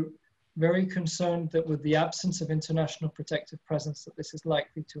we're very concerned that with the absence of international protective presence, that this is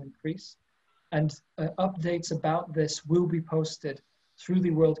likely to increase. And updates about this will be posted through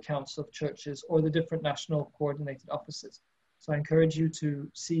the World Council of Churches or the different national coordinated offices. So I encourage you to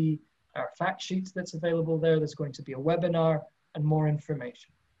see our fact sheet that's available there. There's going to be a webinar and more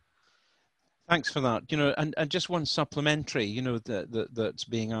information. Thanks for that. You know, and just one supplementary, you know, that's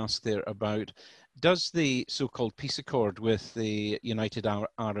being asked there about, does the so-called peace accord with the United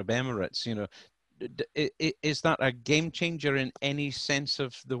Arab Emirates, you know, is that a game changer in any sense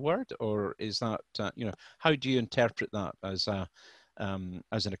of the word, or is that, you know, how do you interpret that as an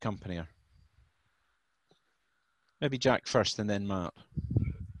accompanier? Maybe Jack first and then Matt.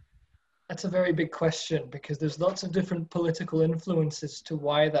 That's a very big question, because there's lots of different political influences to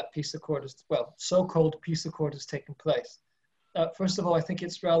why that peace accord is, well, so-called peace accord has taken place. First of all, I think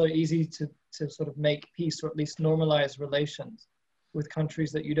it's rather easy to sort of make peace, or at least normalize relations with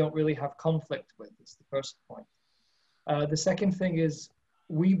countries that you don't really have conflict with. It's the first point. The second thing is,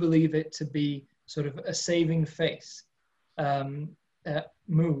 we believe it to be sort of a saving face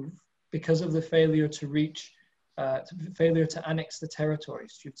move because of the failure to reach failure to annex the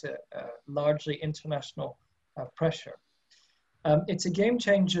territories due to largely international pressure. It's a game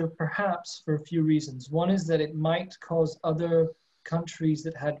changer perhaps for a few reasons. One is that it might cause other countries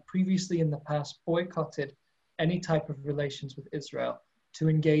that had previously in the past boycotted any type of relations with Israel to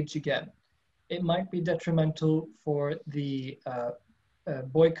engage again. It might be detrimental for the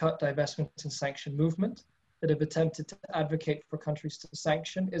boycott, divestment and sanction movement that have attempted to advocate for countries to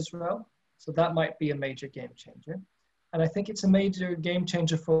sanction Israel. So that might be a major game changer. And I think it's a major game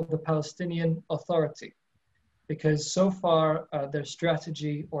changer for the Palestinian Authority, because so far their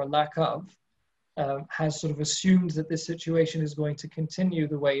strategy, or lack of, has sort of assumed that this situation is going to continue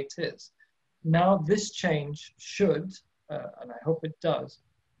the way it is. Now this change should, and I hope it does,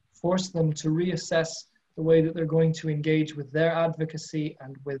 force them to reassess the way that they're going to engage with their advocacy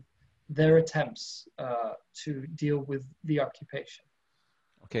and with their attempts to deal with the occupation.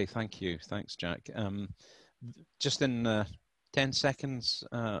 Okay, thank you. Thanks, Jack. Just in 10 seconds,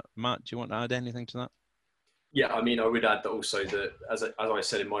 Matt, do you want to add anything to that? Yeah, I mean, I would add that also that, as I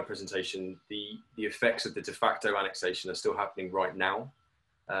said in my presentation, the effects of the de facto annexation are still happening right now.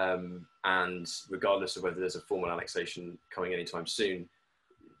 And regardless of whether there's a formal annexation coming anytime soon,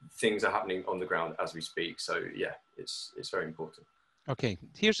 things are happening on the ground as we speak. So yeah, it's very important. Okay,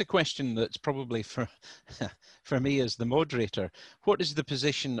 here's a question that's probably for me as the moderator. What is the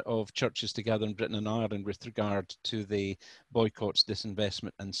position of Churches Together in Britain and Ireland with regard to the boycotts,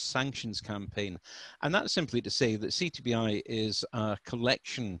 disinvestment and sanctions campaign? And that's simply to say that CTBI is a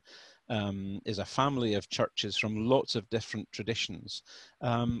collection, is a family of churches from lots of different traditions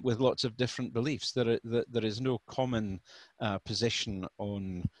with lots of different beliefs. There is no common position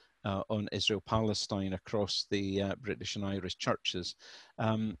on Israel-Palestine across the British and Irish churches.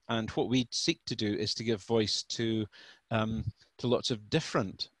 And what we seek to do is to give voice to lots of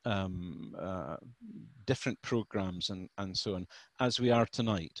different programs and so on, as we are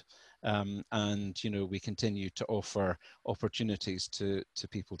tonight. And, you know, we continue to offer opportunities to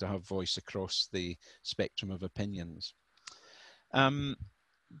people to have voice across the spectrum of opinions.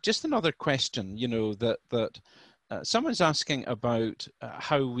 Just another question, you know, that someone's asking about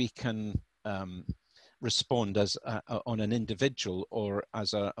how we can respond as on an individual or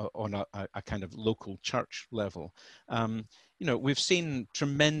as on a kind of local church level. You know, we've seen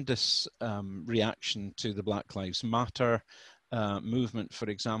tremendous reaction to the Black Lives Matter movement, for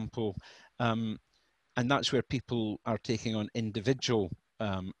example, and that's where people are taking on individual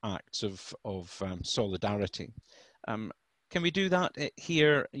acts of solidarity. Can we do that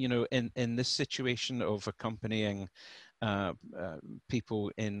here, you know, in this situation of accompanying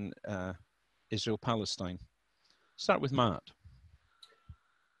people in Israel-Palestine? Start with Matt.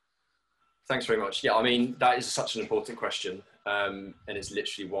 Thanks very much. Yeah, I mean, that is such an important question. And it's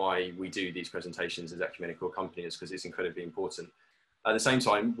literally why we do these presentations as ecumenical accompaniers, because it's incredibly important. At the same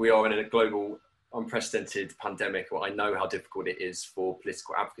time, we are in a global, unprecedented pandemic. Well, I know how difficult it is for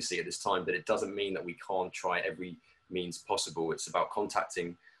political advocacy at this time, but it doesn't mean that we can't try every means possible. It's about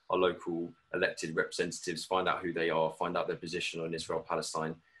contacting our local elected representatives, find out who they are, find out their position on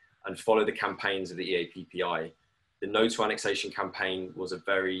Israel-Palestine, and follow the campaigns of the EAPPI. The No to Annexation campaign was a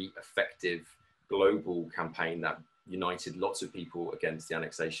very effective global campaign that united lots of people against the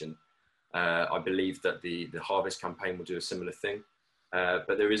annexation. I believe that the Harvest campaign will do a similar thing.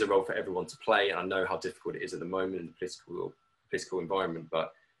 But there is a role for everyone to play, and I know how difficult it is at the moment in the political environment.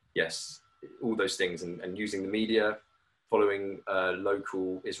 But yes, all those things, and using the media, following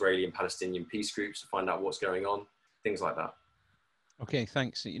local Israeli and Palestinian peace groups to find out what's going on, things like that. Okay,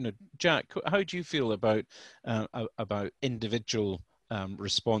 thanks. You know, Jack, how do you feel about individual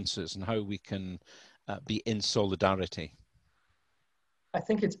responses and how we can be in solidarity? I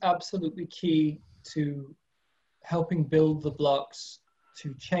think it's absolutely key to helping build the blocks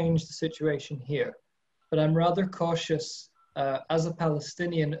to change the situation here. But I'm rather cautious as a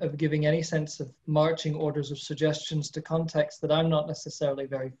Palestinian of giving any sense of marching orders or suggestions to contexts that I'm not necessarily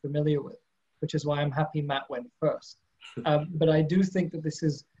very familiar with, which is why I'm happy Matt went first. But I do think that this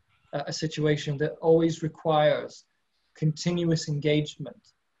is a situation that always requires continuous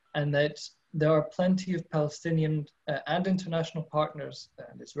engagement, and that there are plenty of Palestinian and international partners,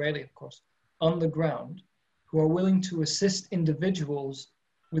 and Israeli of course, on the ground, who are willing to assist individuals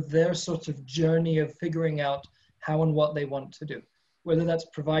with their sort of journey of figuring out how and what they want to do, whether that's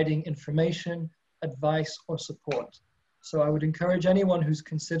providing information, advice, or support. So I would encourage anyone who's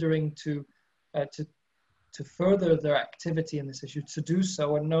considering to further their activity in this issue to do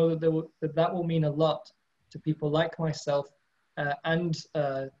so, and know that that will mean a lot to people like myself and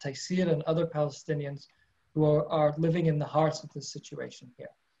Taysir and other Palestinians who are living in the heart of the situation here.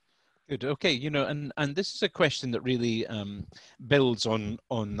 Good. Okay. You know, and this is a question that really builds on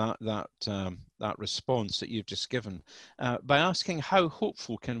that response that you've just given by asking how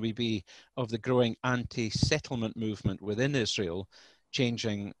hopeful can we be of the growing anti-settlement movement within Israel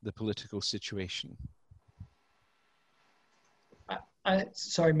changing the political situation?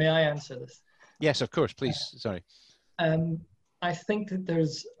 Sorry, may I answer this? Yes, of course. Please. Sorry. I think that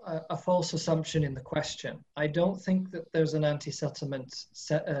there's a false assumption in the question. I don't think that there's an anti-settlement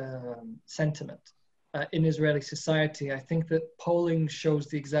sentiment in Israeli society. I think that polling shows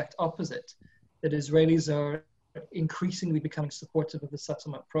the exact opposite, that Israelis are increasingly becoming supportive of the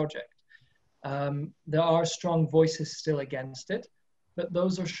settlement project. There are strong voices still against it, but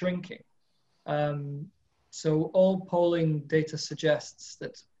those are shrinking. So all polling data suggests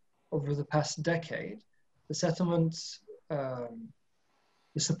that over the past decade, the settlements,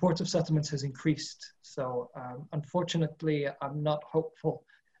 the support of settlements has increased. So unfortunately, I'm not hopeful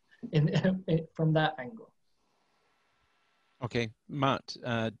from that angle. Okay, Matt,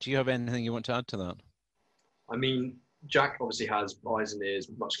 do you have anything you want to add to that? I mean, Jack obviously has eyes and ears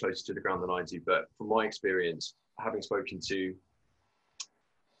much closer to the ground than I do, but from my experience, having spoken to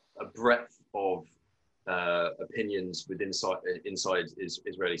a breadth of opinions inside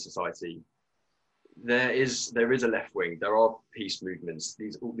Israeli society, there is a left wing. There are peace movements.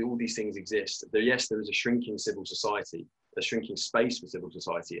 All these things exist. Yes, there is a shrinking civil society, a shrinking space for civil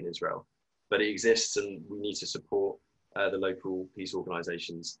society in Israel, but it exists, and we need to support the local peace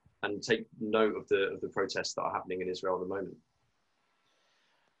organisations and take note of the protests that are happening in Israel at the moment.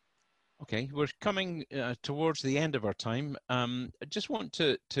 Okay, we're coming towards the end of our time. I just want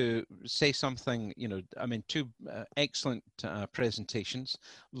to say something, you know, I mean, two excellent presentations.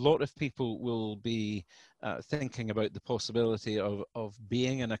 A lot of people will be thinking about the possibility of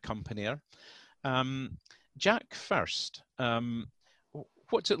being an accompanier. Jack first,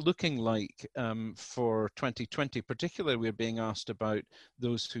 what's it looking like for 2020? Particularly, we're being asked about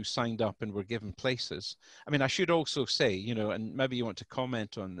those who signed up and were given places. I mean, I should also say, you know, and maybe you want to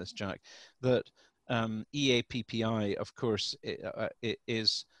comment on this, Jack, that EAPPI, of course, it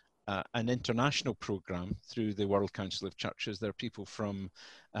is an international program through the World Council of Churches. There are people from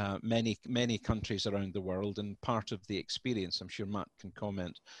many countries around the world, and part of the experience, I'm sure Matt can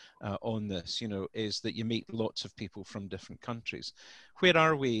comment on this, you know, is that you meet lots of people from different countries. Where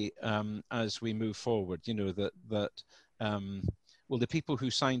are we as we move forward? You know, well, the people who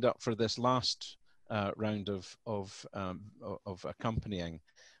signed up for this last round of accompanying,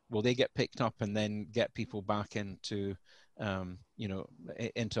 will they get picked up and then get people back into you know,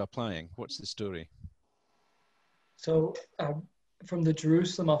 into applying? What's the story? So from the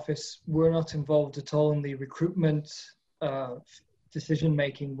Jerusalem office, we're not involved at all in the recruitment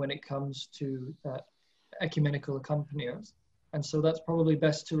decision-making when it comes to ecumenical accompaniers. And so that's probably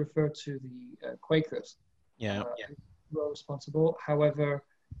best to refer to the Quakers who are responsible. However,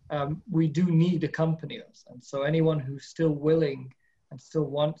 we do need accompaniers. And so anyone who's still willing and still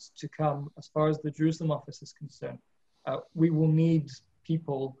wants to come, as far as the Jerusalem office is concerned, we will need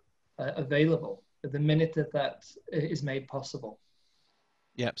people available the minute that is made possible.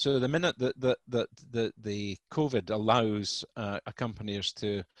 Yeah, so the minute that the COVID allows accompaniers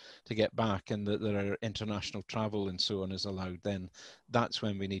to get back, and that there are international travel and so on is allowed, then that's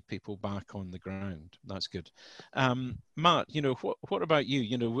when we need people back on the ground. That's good. Matt, what about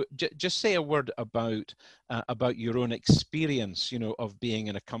you? Just say a word about your own experience, of being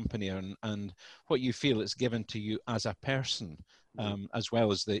an accompanier and what you feel it's given to you as a person, as well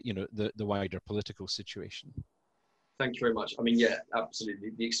as the wider political situation. Thank you very much. I mean, yeah, absolutely.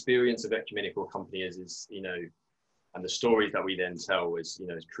 The experience of ecumenical accompaniers is, and the stories that we then tell is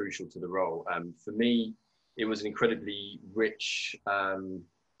crucial to the role. For me, it was an incredibly rich,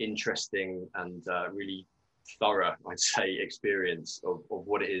 interesting, and really thorough, I'd say, experience of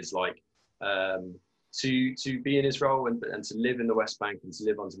what it is like to be in Israel and to live in the West Bank and to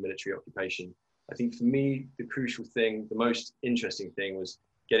live under military occupation. I think for me, the crucial thing, the most interesting thing was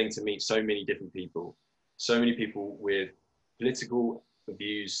getting to meet so many different people. So many people with political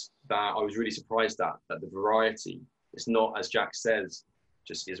views that I was really surprised at the variety. It's not, as Jack says,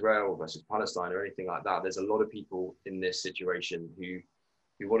 just Israel versus Palestine or anything like that. There's a lot of people in this situation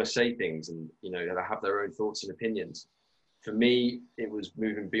who want to say things and, have their own thoughts and opinions. For me, it was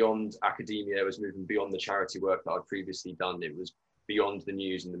moving beyond academia. It was moving beyond the charity work that I'd previously done. It was beyond the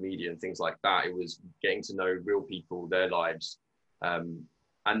news and the media and things like that. It was getting to know real people, their lives,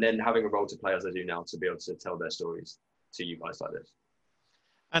 and then having a role to play as I do now to be able to tell their stories to you guys like this.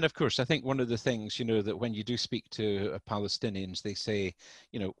 And of course, I think one of the things, that when you do speak to Palestinians, they say,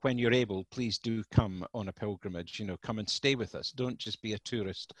 when you're able, please do come on a pilgrimage, come and stay with us. Don't just be a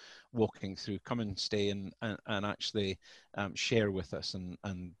tourist walking through, come and stay and actually share with us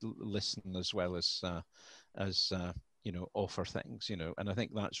and listen as well as offer things, and I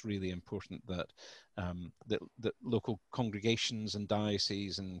think that's really important that that local congregations and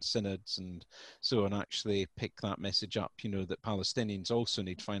dioceses and synods and so on actually pick that message up, that Palestinians also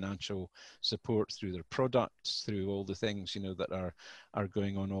need financial support through their products, through all the things, that are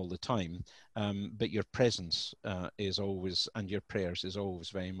going on all the time. But your presence is always, and your prayers is always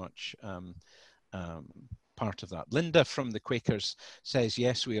very much part of that. Linda from the Quakers says,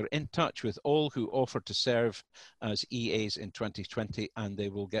 yes, we are in touch with all who offer to serve as EAs in 2020, and they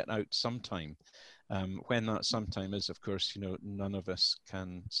will get out sometime. When that sometime is, of course, none of us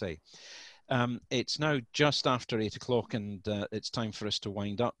can say. It's now just after 8 o'clock, and it's time for us to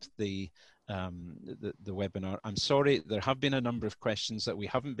wind up the webinar. I'm sorry, there have been a number of questions that we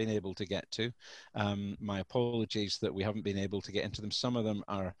haven't been able to get to. My apologies that we haven't been able to get into them. Some of them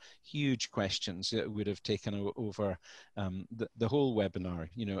are huge questions that would have taken over the whole webinar,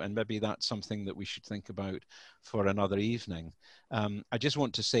 and maybe that's something that we should think about for another evening. I just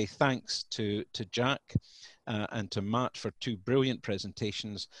want to say thanks to Jack and to Matt for two brilliant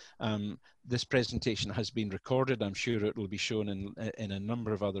presentations. This presentation has been recorded. I'm sure it will be shown in a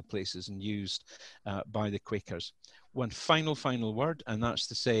number of other places and used by the Quakers. One final word, and that's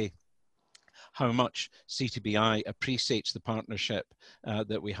to say how much CTBI appreciates the partnership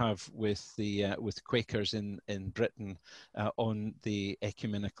that we have with the Quakers in Britain on the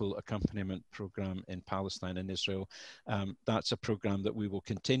ecumenical accompaniment program in Palestine and Israel. That's a program that we will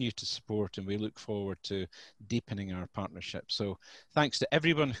continue to support, and we look forward to deepening our partnership. So thanks to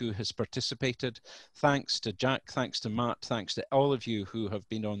everyone who has participated. Thanks to Jack, thanks to Matt, thanks to all of you who have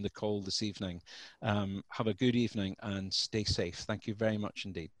been on the call this evening. Have a good evening and stay safe. Thank you very much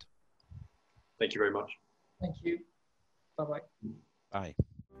indeed. Thank you very much. Thank you. Bye-bye. Bye.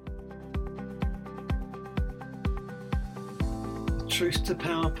 The Truth to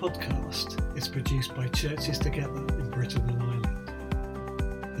Power podcast is produced by Churches Together in Britain and Ireland.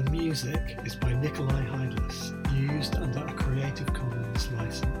 The music is by Nikolai Heidlas, used under a